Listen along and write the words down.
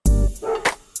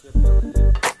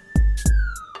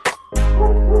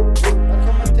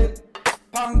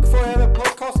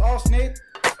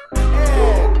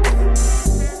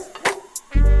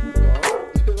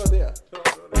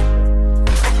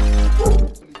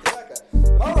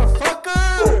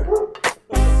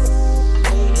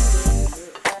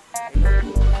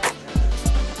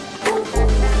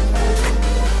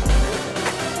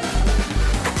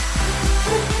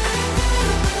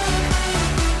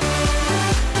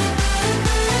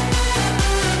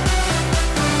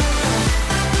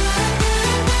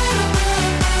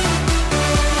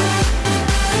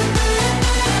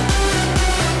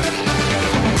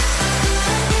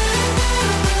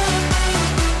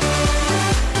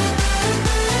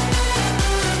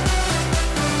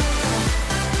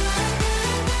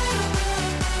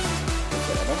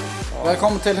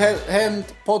Välkommen till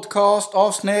Hänt podcast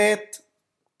avsnitt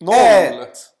 0. 1.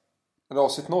 Eller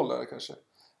avsnitt 0 är det kanske.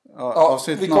 Ja,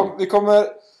 avsnitt 0. Vi kommer.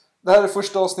 Det här är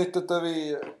första avsnittet där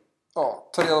vi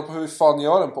tar reda på hur vi fan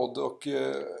gör en podd och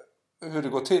hur det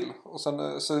går till. Och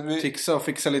sen så vi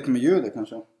Fixa lite med ljudet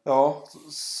kanske. Ja,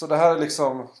 så det här är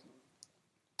liksom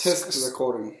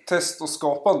Testrecording. Test och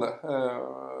skapande.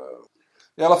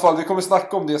 I alla fall, vi kommer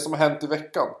snacka om det som har hänt i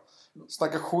veckan.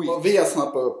 Snacka skit. Vad vi har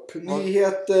snappat upp.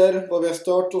 Nyheter, vad vi har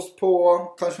stört oss på.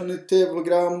 Kanske nytt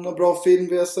tv-program, någon bra film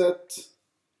vi har sett.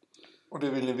 Och det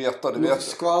vill ni veta, det vet jag.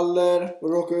 Skvaller,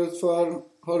 vad du råkar ut för.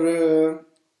 Har du,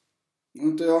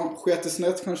 inte jag, sketit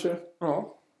snett kanske?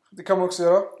 Ja, det kan man också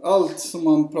göra. Allt som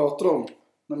man pratar om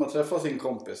när man träffar sin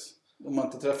kompis. Om man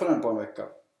inte träffar den på en vecka.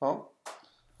 Ja.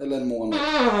 Eller en månad.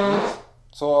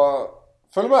 Så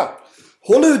följ med.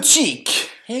 Håll utkik!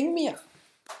 Häng med.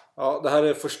 Ja, det här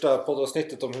är första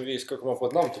poddavsnittet om hur vi ska komma på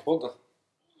ett namn till podden.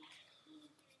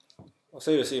 Vad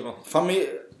säger du, Simon?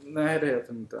 Nej, det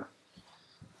heter inte.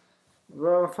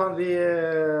 Vad fan, vi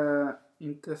är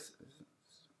inte...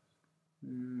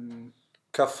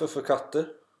 Kaffe för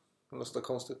katter. Det låter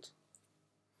konstigt.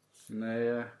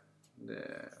 Nej,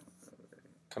 det...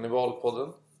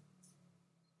 Kannibalpodden.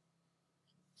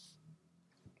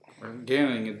 Det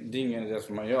är ingen idé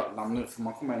som man gör namn, för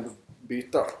man kommer ändå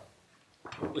byta.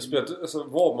 Det spelar, alltså,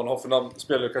 vad man har för namn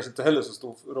spelar kanske inte heller så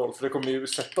stor roll, för det kommer ju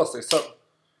sätta sig sen.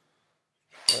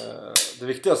 Det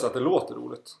viktigaste är att det låter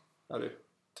roligt. Är det,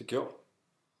 tycker jag.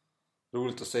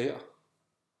 Roligt att säga.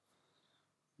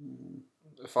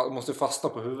 Måste fastna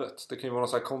på huvudet. Det kan ju vara något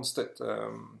så här konstigt.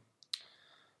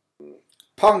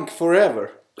 Punk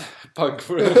Forever. Punk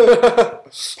Forever.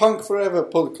 Punk Forever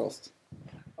podcast.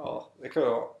 Ja, det kan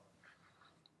jag vara.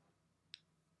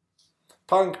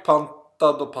 Punk,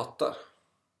 pantad och pattar.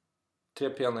 3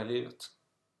 pjärnor i livet.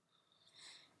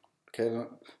 Okej,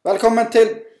 välkommen till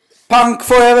Punk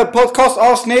Forever podcast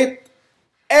avsnitt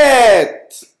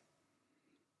 1.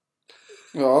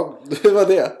 Ja, det var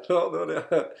det. Ja, det var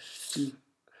det.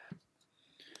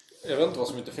 Jag vet inte vad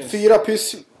som inte finns. 4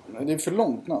 pysslingar. Nej, det är för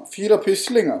långt namn. 4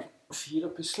 pysslingar. 4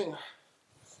 pysslingar.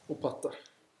 Och pattar.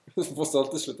 Du måste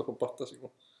alltid sluta på pattar, Simon.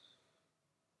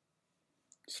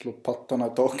 Slå pattarna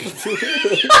i taket.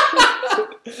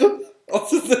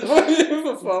 Alltså, det var ju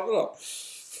för fan bra.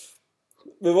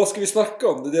 Men vad ska vi snacka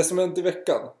om? Det är det som hänt i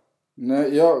veckan.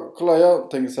 Nej,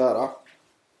 jag tänker så här.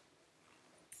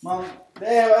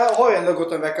 Det har ju ändå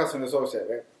gått en vecka som du sa,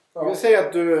 säger. Ja. Vi säger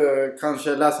att du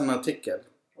kanske läser en artikel.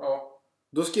 Ja.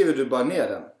 Då skriver du bara ner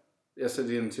den. Jag ser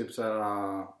din typ så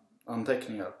här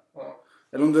anteckningar. Ja.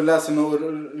 Eller om du läser något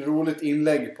roligt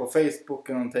inlägg på Facebook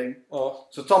eller någonting. Ja.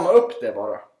 Så tar man upp det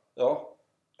bara. Ja.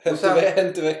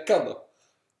 Hänt i veckan då?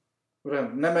 Nej,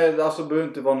 men alltså det behöver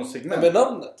inte vara något segment. Nej, men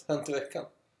namnet hänt i veckan.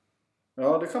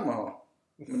 Ja, det kan man ha.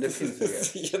 Men det finns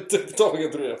inte.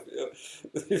 Jätteupptaget, tror jag.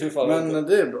 Det är för fan men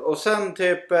inte. det är bra. Och sen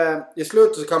typ i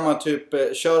slutet så kan man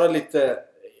typ köra lite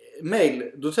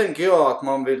mail. Då tänker jag att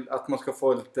man vill att man ska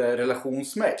få lite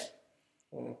relationsmail.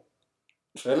 Mm.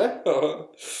 Eller? Ja.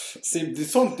 Det är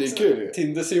sånt, det är kul.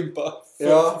 Tinder-simpa.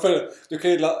 Ja. För du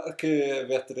kan ju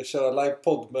köra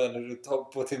live-podd med när du tar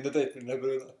på Tinder-date med dina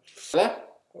brudar. Eller?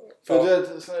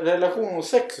 För relation och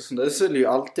sex och sånt där, det säljer ju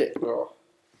alltid. Ja.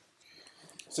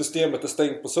 Systemet är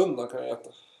stängt på söndag, kan jag äta.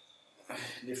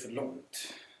 Det är för långt.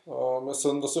 Ja, men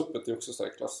söndagsöppet är också så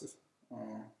här klassiskt.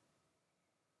 Ja.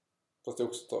 Fast det är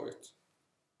också taget.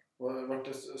 Vart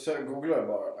det googlar jag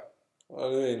bara eller? Ja,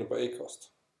 nu är jag inne på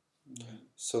Acast.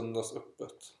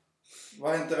 Söndagsöppet.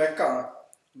 Vad hände i veckan?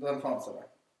 Den fanns eller?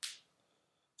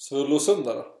 Svullo och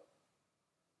söndag då?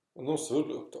 Och de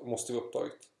svullo måste vi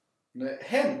upptaget. Nej,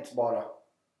 hänt bara.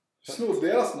 Snor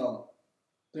deras namn.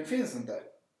 Det finns inte.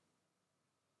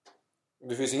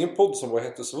 Det finns ingen podd som bara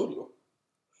heter Svullo.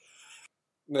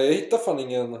 Nej, jag hittar fan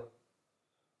ingen.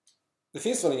 Det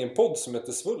finns fan ingen podd som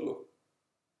heter Svullo.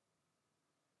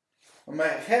 Ja, men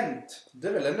hänt, det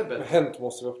är väl ännu bättre. Hänt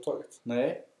måste vi upptaget.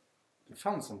 Nej, det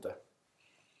fanns inte.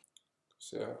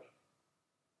 Se här.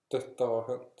 Detta har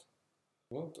hänt.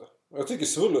 Jag tycker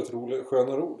Svullo är ett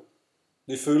skönare ord.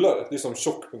 Det är fulare. Det är som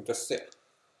tjock.se.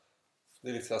 Det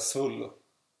är lite såhär Svullo.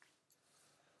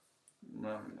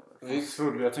 Men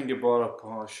Svullo, jag tänker bara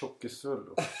på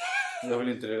tjockis-Svullo. Jag vill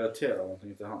inte relatera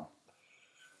någonting till han.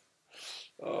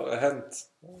 Ja, det har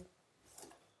hänt.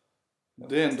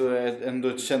 Det är ändå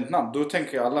ett känt namn. Då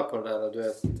tänker ju alla på det där. Du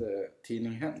vet,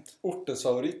 tidning hänt. Ortens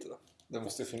favoriter då? Det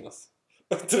måste ju finnas.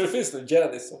 Jag tror det finns någon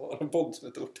Janis som har en podd som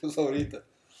heter Ortens favoriter.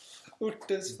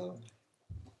 Ortens favoriter.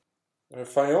 Hur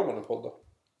fan gör man en podd då?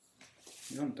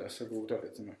 Jag vet inte, jag ska googla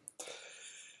lite nu.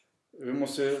 Vi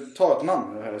måste ta ett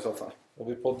namn här i så fall.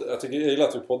 Och jag gillar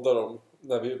att vi poddar om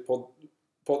när vi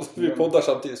poddar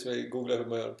samtidigt som vi googlar hur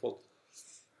man gör en podd.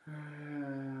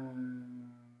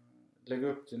 Lägg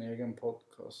upp din egen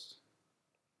podcast.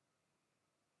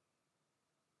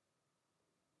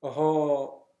 Jaha.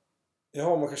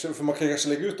 Ja, man kan kanske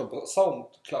lägga ut dem på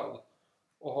SoundCloud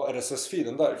och ha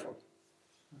RSS-feeden därifrån.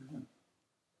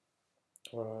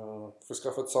 Får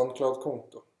skaffa ett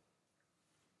SoundCloud-konto.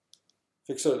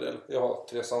 Fixar du det? Jag har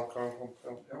 3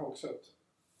 SoundCloud-konton. Jag har också ett.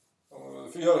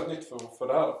 Du får göra ett nytt för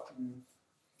det här.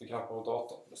 Det kan på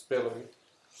datorn. Det spelar vi.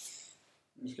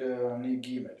 Nu ska jag göra en ny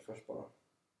Gmail först bara.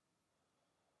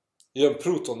 Gör en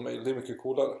Proton-mail. Det är mycket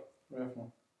coolare. Vad är det för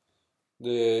något? Det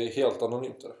är helt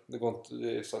anonymt där. Det går inte,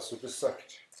 det är så här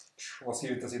supersäkert. Man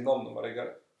skriver inte sitt namn när man lägger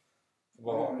det.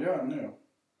 Ja, gör den nu då.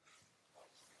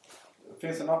 Det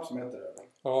finns en app som heter det, eller?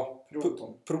 Ja,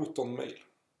 Proton. Proton-mail.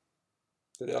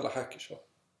 Det är det alla hackers har.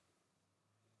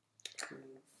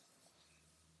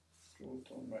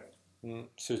 Proton-mail.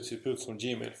 Ser typ ut som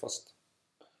Gmail fast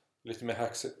lite mer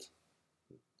hacksigt.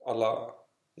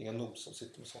 Inga noobs som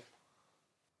sitter med sånt.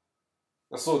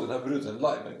 Jag såg den här bruden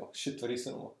live en gång. Shit vad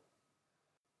risen hon var.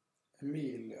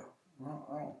 Emilia.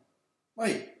 Ja.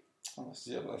 Oj! Han var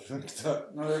så jävla runkt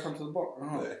där. Nej, jag kan ta tillbaka.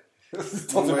 Nej.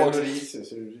 Ta tillbaka risig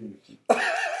så är det rymt.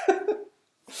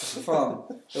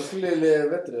 Fan, jag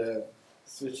skulle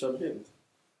switcha bild.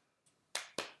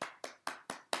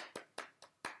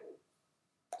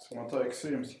 Ska man ta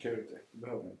extreme security? Det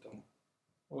behöver man inte ha.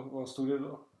 Vad stod det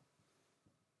då?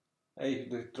 Nej,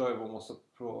 det drar jag bara måste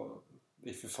prova.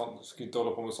 Nej för fan, du ska inte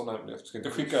hålla på med sådana hemligheter. Du ska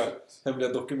inte skicka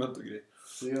hemliga dokument och grejer.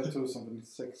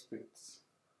 4096 bits.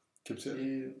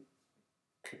 Kryptering.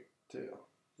 Kryptering.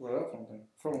 Vad är det för någonting?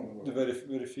 Från det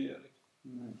verifiering.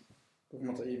 Då får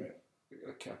man ta e-mail.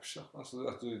 Captcha. Alltså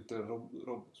att du inte är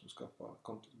robot som skapar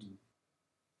kontot.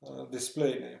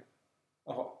 Display name.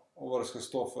 Jaha. Och vad det ska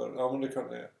stå för. Ja men det kan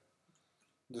det.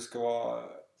 Det ska vara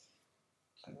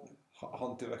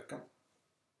hand i veckan.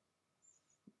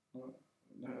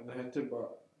 Det heter ju bara...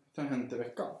 Det har hänt i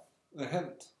veckan. Det har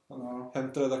hänt. Ja.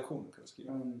 Hänt redaktion kan jag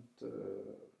skriva. Hänt...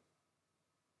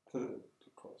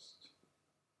 podcast.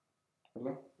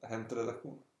 Eller? Hänt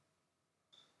redaktion.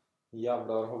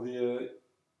 Jävlar har vi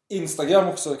Instagram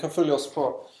också. Du kan följa oss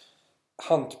på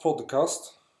Hant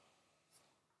Podcast.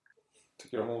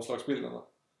 Tycker du om omslagsbilderna?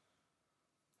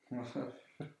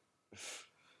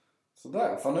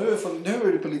 Sådär, fan nu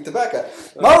är du på lite back här.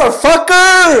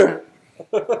 Motherfucker!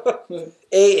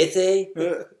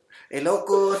 Ey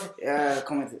loco, jag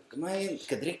kommer inte komma in,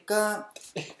 ska dricka.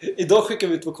 Idag skickar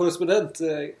vi ut vår korrespondent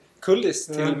Kullis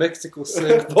till Mexikos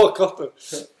bakgator.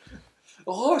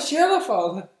 Tjena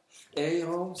fan! Ey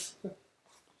Holmes.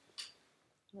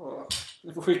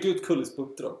 Vi får skicka ut Kullis på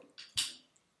uppdrag.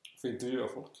 Får intervjua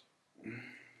folk.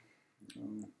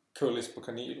 Kullis på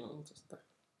kanil eller något sånt där.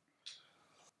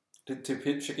 Typ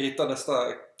försöka hitta nästa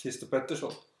Christer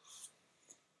Pettersson.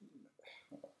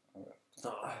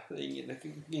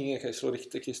 Ingen kan ju slå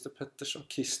riktigt Christer Pettersson.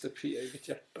 Christer P i mitt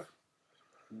hjärta.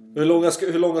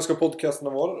 Hur långa ska podcasterna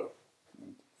vara då?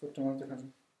 40 minuter kanske.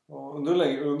 Ja, undrar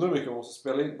hur mycket man måste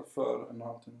spela in för en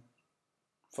halvtimme.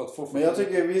 För att få. Men jag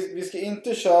tycker vi ska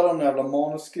inte köra någon jävla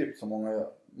manuskript som många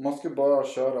gör. Man ska bara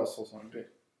köra så som det blir.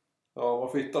 Ja,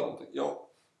 man får hitta någonting. Ja.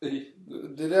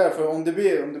 Det är därför om det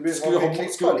blir ska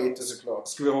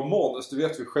vi ha manus, det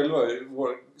vet vi själva i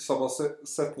vår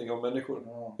sammansättning av människor.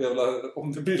 Ja.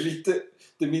 Om det blir lite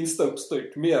det minsta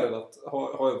uppstyrt mer än att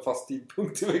ha en fast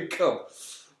tidpunkt i veckan,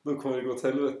 då kommer det gå åt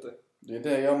helvete. Det är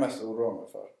det jag mest oroar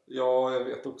mig för. Ja, jag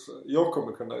vet också. Jag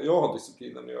har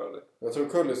disciplinen att göra det. Jag tror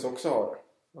Kullis också har det.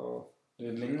 Ja. Det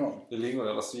är lingon. Det är lingon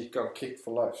jävla svikan. Kick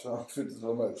for life. Så han får inte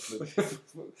vara med.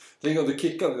 Lingon, du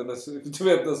kickade. Du vet inte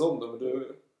ens om det, men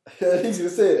du... Jag ringde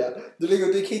och säger det. Du ligger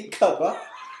och du är kickad, va?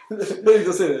 Jag ringde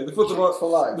och säger det. Du får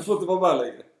inte vara med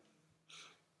längre.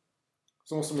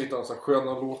 Så måste man hitta en sån här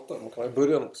sköna låtar. Man kan ha i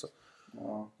början också.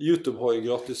 Ja. YouTube har ju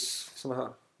gratis såna här.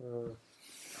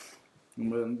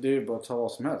 Men det är ju bara att ta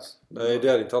vad som helst. Nej, det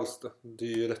är inte alls det. Det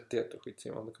är ju rättigheter och skit. Det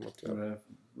kan man inte göra.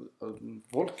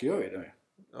 Folk gör ju det.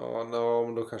 Ja,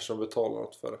 men då kanske de betalar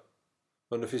något för det.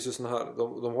 Men det finns ju såna här.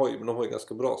 De har ju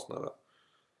ganska bra såna här.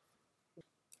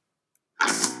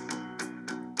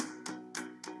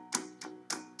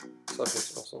 Så här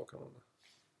finns det något som kan man det.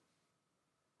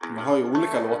 Man har ju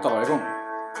olika låtar varje gång.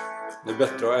 Det är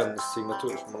bättre att ha en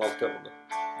signatur som man alltid använder.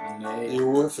 Nej.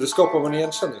 Jo, för det skapar man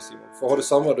igenkänning, Simon. För har du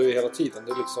samma du hela tiden,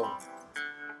 det är liksom...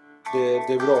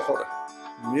 Det är bra att ha det.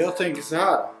 Men jag tänker så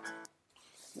här.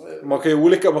 Man kan ju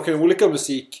olika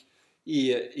musik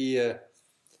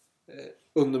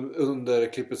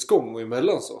under klippets gång och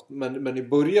emellan så. Men i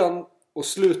början och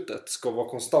slutet ska vara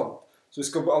konstant. Så vi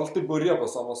ska alltid börja på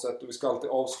samma sätt och vi ska alltid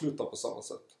avsluta på samma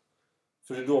sätt.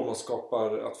 För det är då man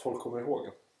skapar att folk kommer ihåg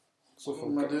det. Så funkar.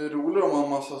 Men det är roligt om man har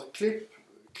massa klipp.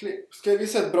 Ska vi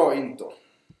se ett bra intro?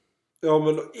 Ja,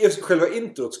 men själva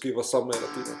introt ska ju vara samma hela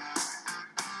tiden.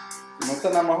 Men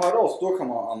sen när man hör oss, då kan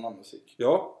man ha annan musik.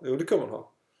 Ja, jo, det kan man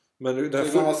ha. Men det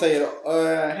här när man säger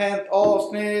hänt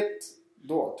avsnitt,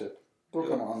 då typ. Då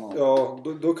kan man ha annan. Ja,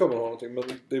 då kan man ha någonting. Men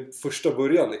det är första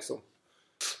början liksom.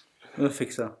 Jag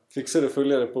fixar. Fixar det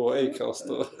följare på Acast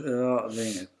då? Ja, det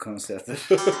är inga konstigheter.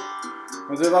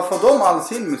 Men det är varför de all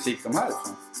sin musik de här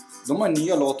ifrån? De har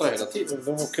nya låtar hela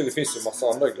tiden. Det finns ju massa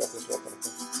andra gratislåtar.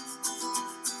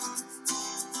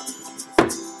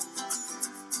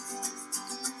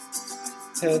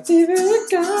 Här till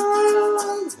veckan.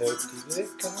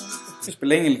 Vi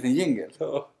spelar in en liten jingle.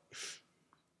 Ja.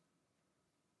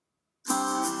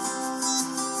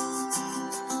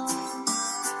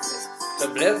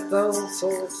 Jag berättar om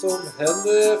sånt som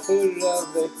hände förra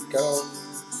veckan.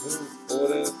 Nu får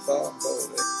det fan bara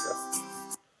räcka.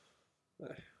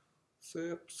 Nej.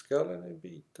 Söp skallen i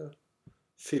bitar.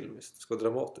 Filmiskt, ska vara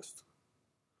dramatiskt.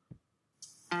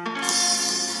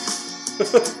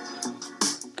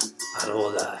 Hallå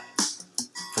där.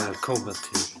 Välkommen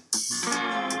till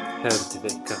Hem till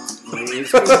veckan. Det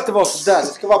ska inte vara så där. Det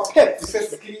ska vara pepp. Vi ska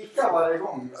skrika varje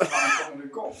gång man kommer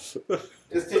igång.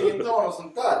 Det ska inte ha något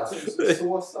sånt där. Alltså,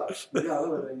 såsar. Jävlar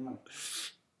vad det regnar.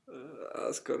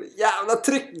 Ska det jävla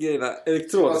tryckgrejerna.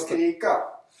 Elektroniska. Ska skrika.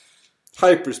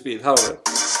 Hyperspeed. Här har vi.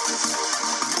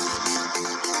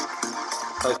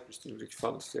 Hyperspeed. Vilket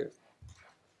fan det ser.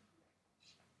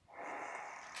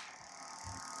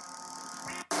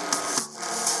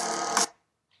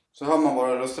 Så hör man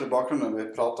våra röster i bakgrunden när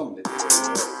vi pratar om lite.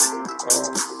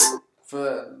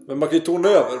 Ja. Men man kan ju tona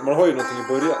över. Man har ju någonting i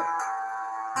början.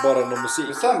 Bara någon musik.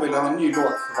 Och sen vill jag ha en ny låt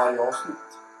för varje avsnitt.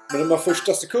 Men de här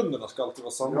första sekunderna ska alltid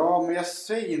vara samma. Ja, men jag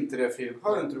säger inte det, Filip.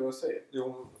 Hör inte du vad jag säger?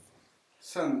 Jo.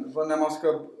 Sen, när man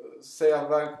ska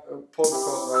säga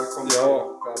podcast välkommen.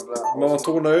 Ja, men man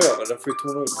tonar över. Den får ju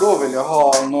tona ut. Då vill jag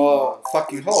ha något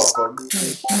fucking hardcore.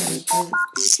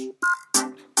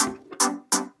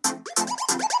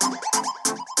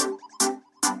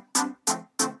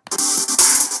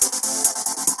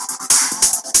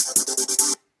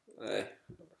 Nej.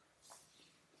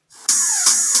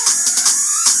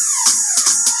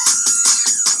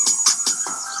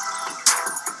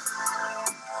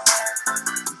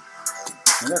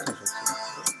 Men det kanske också.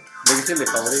 Lägg till i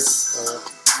favorit.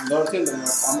 Dra till den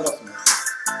andra som är.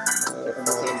 Jag kan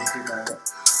bara lägga till den andra.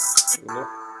 Ja.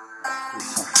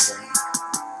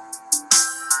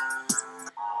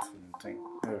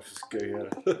 Hur ska jag göra?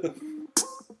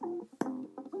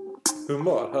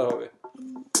 Humör, här har vi.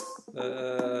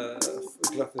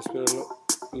 Glatt spelar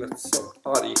lättsamt.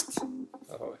 Argt.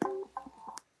 Här har vi.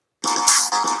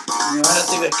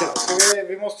 Ja, i veckan.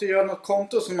 Vi måste göra något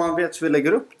konto som man vet så vi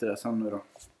lägger upp det där sen nu då.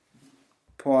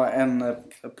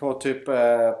 På typ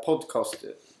podcast.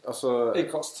 Alltså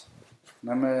Acast.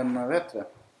 Nej men man vet det.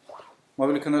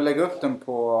 Man vill kunna lägga upp den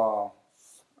på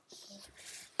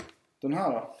den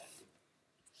här då.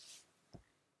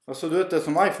 Alltså du vet det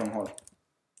som iPhone har.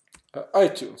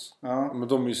 iTunes. Ja. Men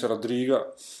de är ju så jävla dryga.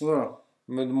 Vadå?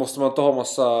 Men måste man inte ha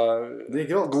massa Det är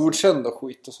gratis. godkända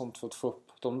skit och sånt för att få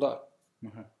upp dem där?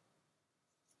 Mm.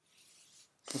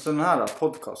 Och så den här då,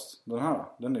 podcast. Den här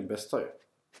då, den är bästa ju.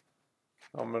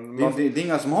 Ja, men Det är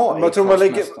inga som har jag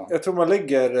tror man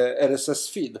lägger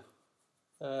RSS-feed.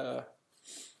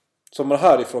 Som man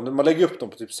härifrån. Man lägger upp dem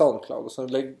på typ Soundcloud. Och sen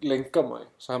länkar man ju.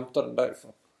 Så hämtar den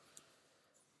därifrån.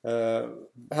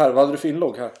 Här, vad hade du för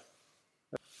inlogg här?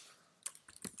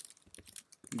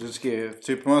 Du skrev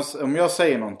typ om jag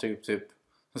säger någonting typ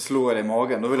så slår jag dig i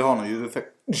magen. Då vill jag ha någon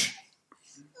ljudeffekt.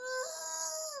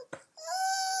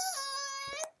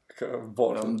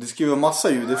 Det skriver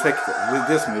massa ljudeffekter. Det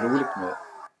är det som är roligt med det.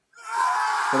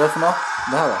 Vad är det för något?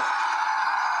 Det här då?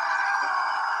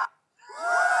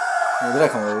 Ja, det där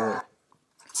kan vara roligt.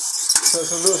 Så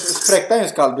då spräckte han ju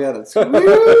skallbenet.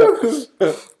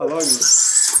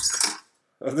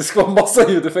 Det ska vara massa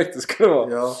ljudeffekter, ska det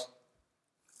vara. Ja.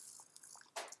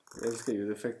 Jag älskar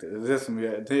ljudeffekter. Det är det som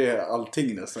det är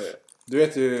allting nästan. Du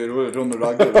vet ju Ron och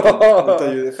Ragge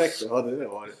utan ljudeffekter. Vad hade det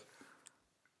varit?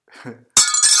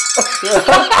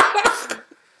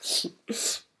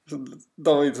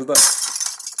 Det var inte sådär.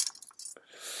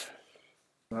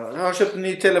 Jag har köpt en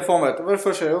ny telefon. Vad är det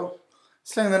första jag gör?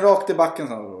 Släng den rakt i backen.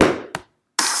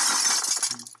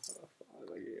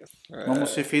 Man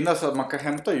måste ju finna så att man kan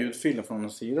hämta ljudfilen från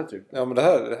en sida typ. Ja, men det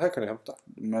här kan du hämta.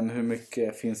 Men hur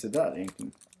mycket finns det där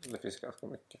egentligen? Det finns ganska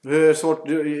mycket. Hur är svårt?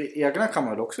 Egna kan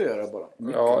man väl också göra bara?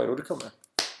 Ja, jo, det kan man.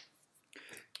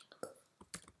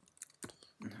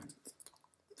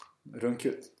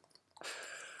 Runkut.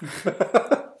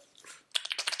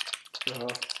 Ja.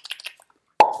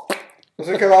 Och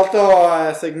så kan vi alltid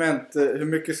ha segment. Hur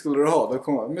mycket skulle du ha? Då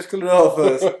kommer, hur mycket skulle du ha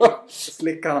för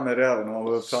slicka han med röven om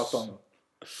man vill prata om det?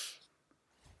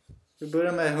 Vi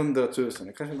börjar med 100 000.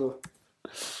 Det kanske går.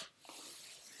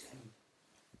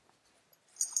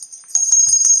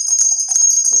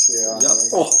 Ja.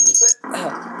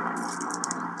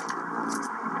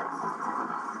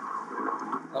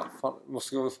 Ja, fan.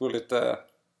 Måste gå få lite...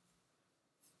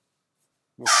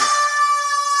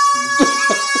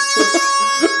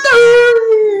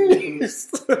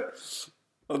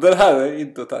 Och den här är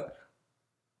introt här.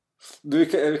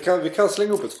 Vi kan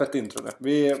slänga upp ett fett intro nu.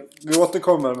 Vi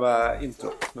återkommer med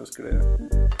intro. Nu ska det...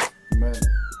 Men...